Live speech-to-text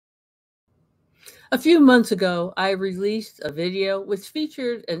A few months ago, I released a video which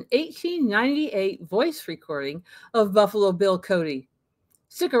featured an 1898 voice recording of Buffalo Bill Cody.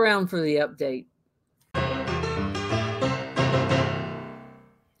 Stick around for the update.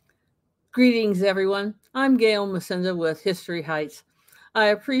 Greetings, everyone. I'm Gail Macinda with History Heights. I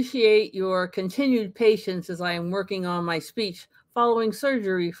appreciate your continued patience as I am working on my speech following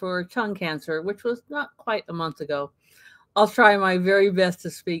surgery for tongue cancer, which was not quite a month ago. I'll try my very best to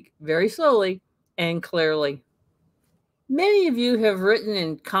speak very slowly and clearly. Many of you have written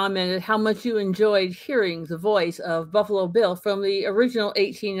and commented how much you enjoyed hearing the voice of Buffalo Bill from the original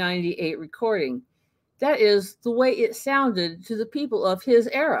 1898 recording. That is the way it sounded to the people of his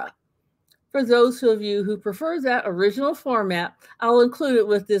era. For those of you who prefer that original format, I'll include it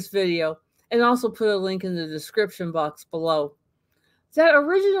with this video and also put a link in the description box below. That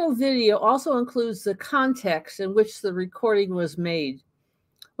original video also includes the context in which the recording was made.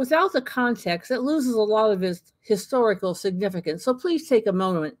 Without the context, it loses a lot of its historical significance, so please take a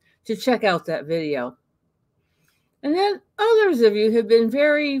moment to check out that video. And then others of you have been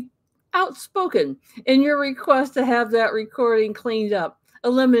very outspoken in your request to have that recording cleaned up,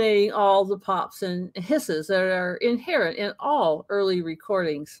 eliminating all the pops and hisses that are inherent in all early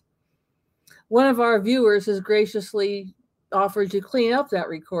recordings. One of our viewers has graciously offered to clean up that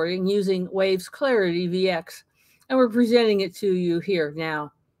recording using Waves Clarity VX, and we're presenting it to you here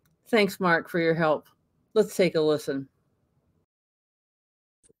now. Thanks, Mark, for your help. Let's take a listen.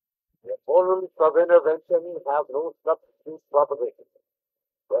 The opponents of intervention have no substitute proposition.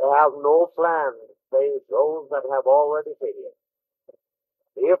 They have no plans save those that have already failed.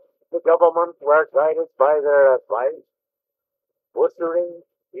 If the government were guided by their advice, butchering,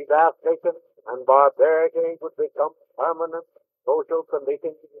 devastation, and barbarity would become permanent social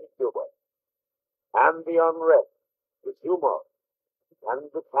conditions in Cuba. And the unrest, the tumult, and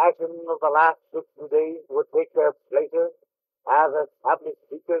the passion of the last 60 days would take their places as established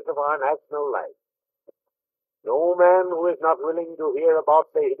features of our national life. No man who is not willing to hear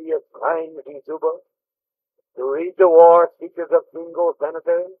about the hideous crimes in Cuba, to read the war speeches of single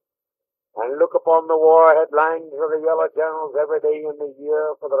senators, and look upon the war headlines of the yellow journals every day in the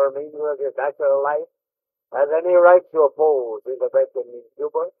year for the remainder of his natural life, has any right to oppose intervention in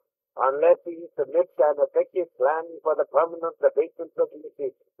Cuba, unless he submits an effective plan for the permanent abatement of the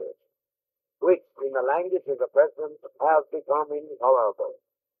issues, which, in the language of the President, has become intolerable.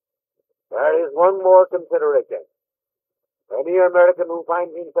 There is one more consideration. Any American who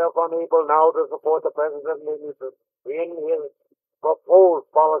finds himself unable now to support the President in his proposed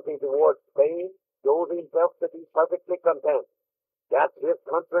policy towards Spain shows himself to be perfectly content that his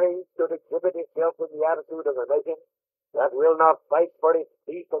country should exhibit itself in the attitude of a nation that will not fight for its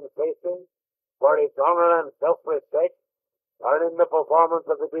peace and safety, for its honor and self-respect, or in the performance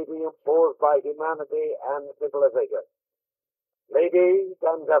of the duty imposed by humanity and civilization. Ladies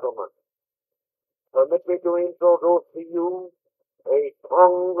and gentlemen, permit me to introduce to you a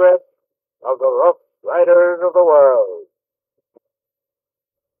Congress of the Rough Riders of the World.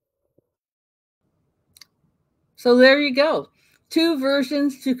 So there you go. Two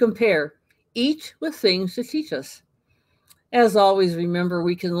versions to compare, each with things to teach us. As always, remember,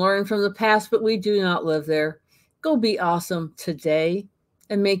 we can learn from the past, but we do not live there. Go be awesome today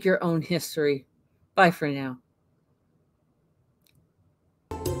and make your own history. Bye for now.